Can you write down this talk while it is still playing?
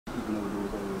Keeping out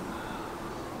those already.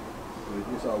 So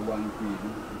these are one queen,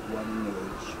 one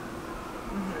emerge.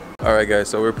 Alright guys,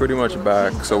 so we're pretty much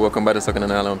back. So welcome back to Second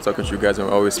and Island. I'm talking to you guys and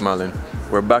we're always smiling.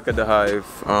 We're back at the hive.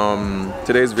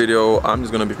 Today's video, I'm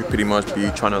just gonna be pretty much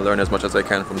trying to learn as much as I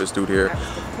can from this dude here.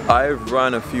 I've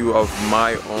run a few of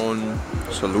my own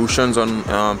solutions on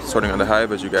sorting on the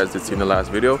hive, as you guys did see in the last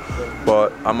video.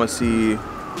 But I'm gonna see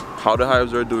how the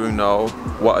hives are doing now,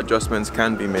 what adjustments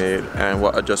can be made, and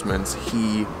what adjustments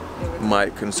he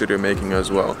might consider making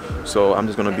as well. So I'm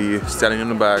just gonna be standing in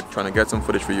the back trying to get some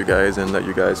footage for you guys and let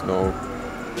you guys know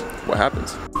what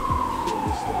happens.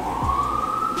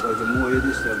 Because the more you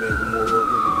disturb, the more work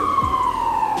you do.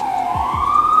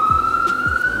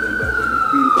 And then when the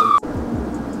queen comes,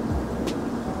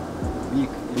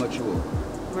 weak, immature.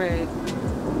 Right.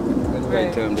 That's the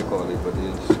right term they call it, but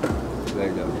it's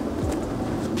like that.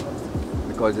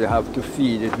 Because they have to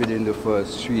feed it within the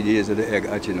first 3 days of the egg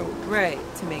hatching out. Right,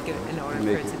 to make it in order for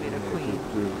it to be the queen.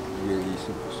 To really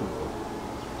super.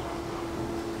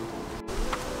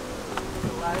 A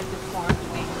lot of deformed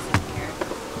wings in here.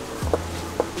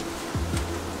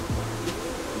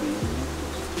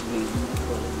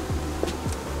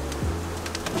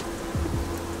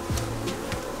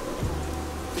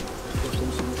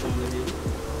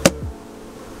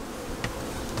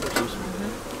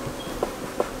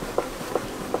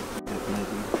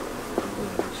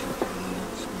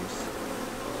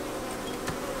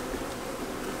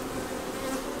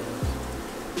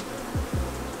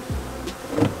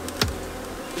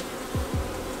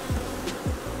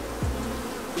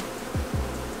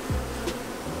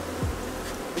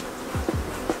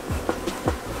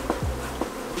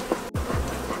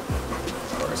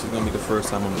 This is gonna be the first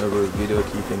time I'm ever video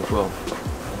keeping. Well,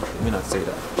 let me not say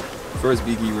that. First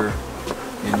beekeeper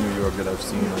in New York that I've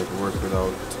seen like work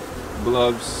without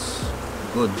gloves.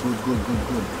 Good.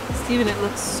 Steven, it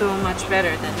looks so much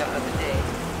better than the other day.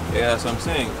 Yeah, that's what I'm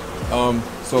saying.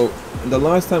 So the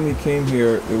last time we came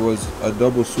here, it was a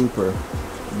double super,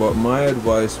 but my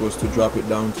advice was to drop it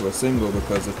down to a single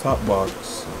because the top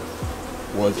box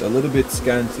was a little bit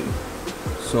scanty.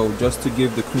 So just to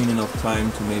give the queen enough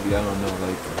time to maybe, I don't know,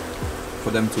 like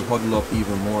for them to huddle up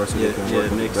even more so they can work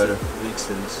a bit better. Makes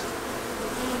sense.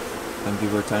 And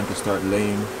give her time to start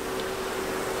laying.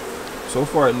 So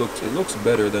far it looks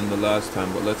better than the last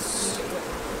time, but let's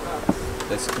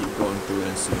keep going through it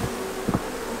and see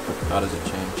how does it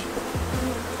change.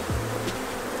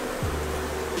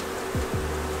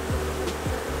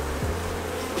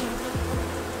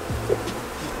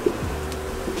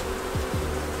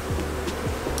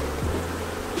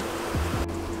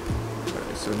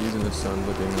 So he's in the sun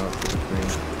looking up at the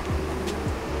queen.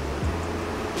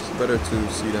 It's better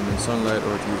to see them in sunlight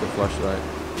or to use a flashlight.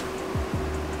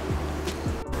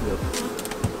 Yep.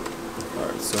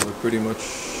 Alright, so we're pretty much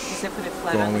Put it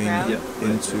flat on the going ground?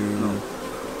 into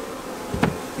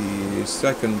the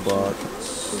second box.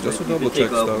 Just to double check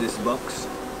stuff. This box.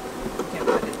 Can't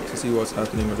put it To there. see what's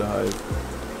happening with the hive.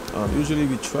 Usually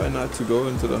we try not to go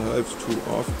into the hives too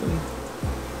often.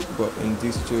 But in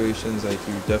these situations, like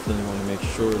you definitely want to make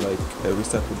sure, like every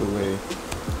step of the way,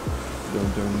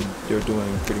 they're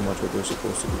doing pretty much what they're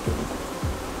supposed to be doing.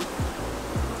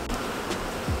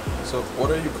 So,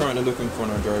 what are you currently looking for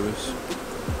now, Jarvis?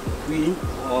 Queen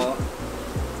or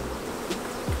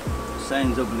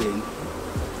signs of laying.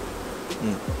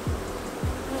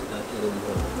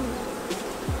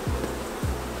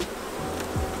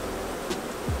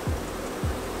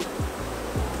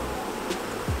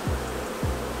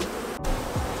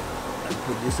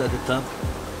 Put this at the top.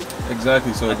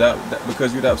 Exactly. So that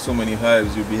because you'd have so many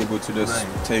hives, you'd be able to just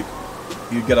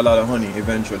you'd get a lot of honey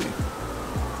eventually.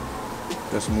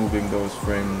 Just moving those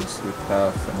frames with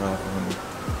half and half honey.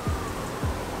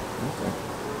 Okay.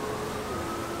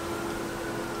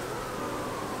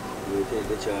 You take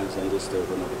the chance and disturb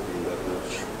another queen that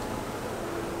much.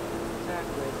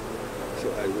 Exactly. So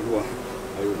I would want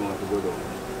to go down.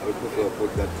 I would prefer to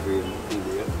put that frame in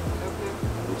there, Okay.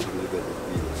 which will get the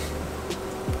queen.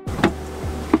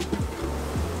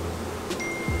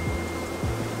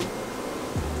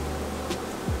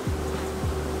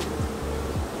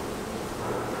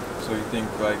 So you think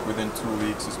like within 2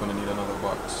 weeks it's gonna need another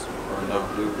box or no?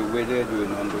 The way they're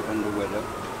doing on the weather,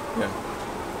 Yeah.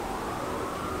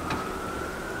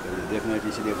 you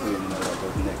definitely see they're putting in a lot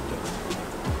of nectar,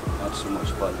 not so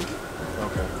much pollen.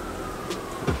 Okay.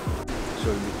 So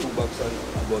the 2 boxes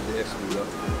above the excluder,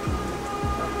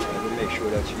 I will make sure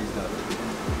that she's not.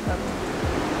 Okay.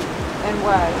 And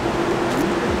why?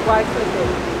 Why so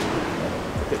big?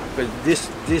 Because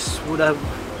this would have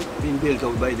been built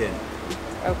out by then.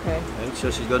 Okay. And so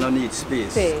she's gonna need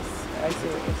space. Space. I see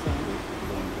what you're saying.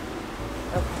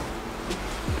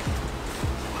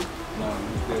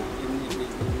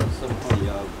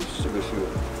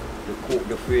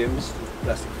 the frames,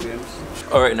 plastic frames.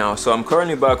 Alright now, so I'm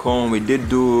currently back home. We did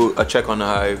do a check on the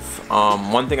hive.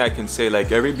 One thing I can say,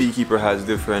 like every beekeeper has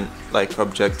different like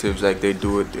objectives, like they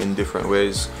do it in different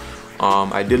ways.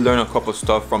 I did learn a couple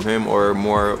stuff from him, or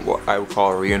more what I would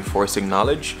call reinforcing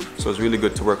knowledge. So it's really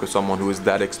good to work with someone who is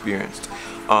that experienced.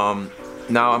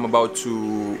 Now I'm about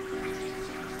to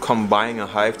combine a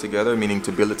hive together, meaning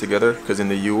to build it together, because in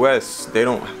the US they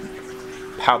don't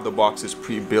have the boxes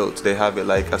pre-built, they have it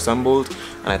like assembled,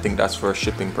 and I think that's for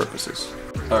shipping purposes.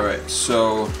 Alright,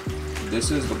 so this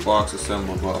is the box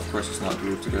assembled. Well, of course it's not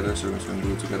glued together, so we're just gonna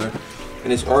glue it together.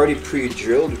 And it's already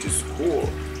pre-drilled, which is cool.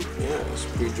 Yeah, it's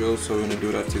pre-drilled, so we're gonna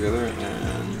do that together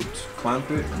and clamp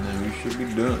it, and then we should be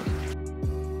done.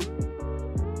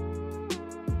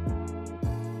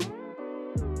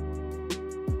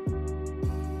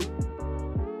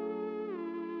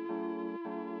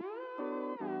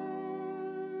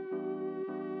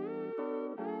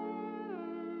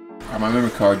 My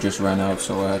memory card just ran out,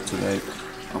 so I had to like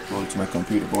upload it to my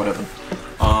computer, but whatever.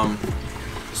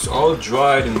 It's all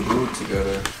dried and glued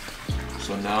together,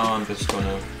 so now I'm just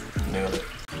gonna nail it.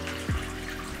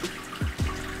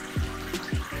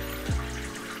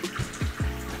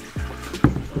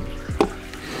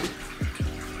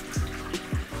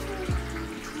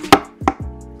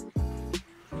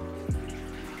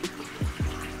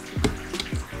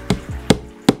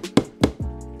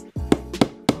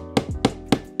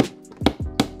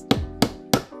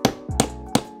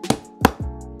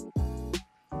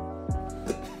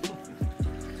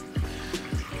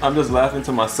 I'm just laughing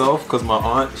to myself because my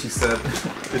aunt, she said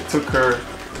it took her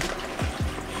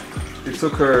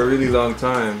a really long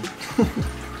time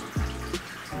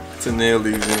to nail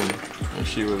these in, and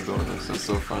she was doing this. It's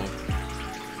so funny.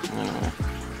 Anyway.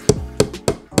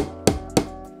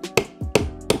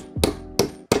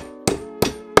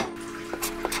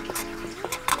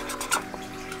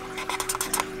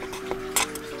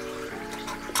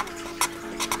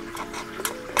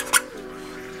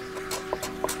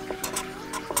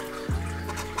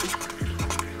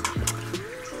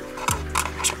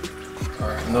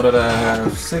 Now that I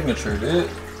have signatured it,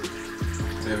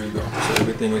 there we go. So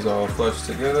everything is all flushed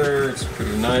together. It's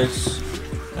pretty nice.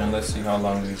 And let's see how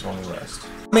long these ones last.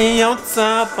 Me on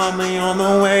top, I'm on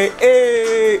the way.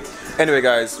 Hey. Anyway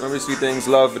guys, remember sweet things,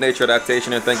 love, nature,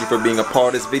 adaptation, and thank you for being a part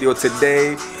of this video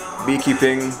today.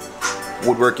 Beekeeping,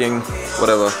 woodworking,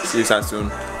 whatever. See you guys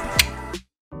soon.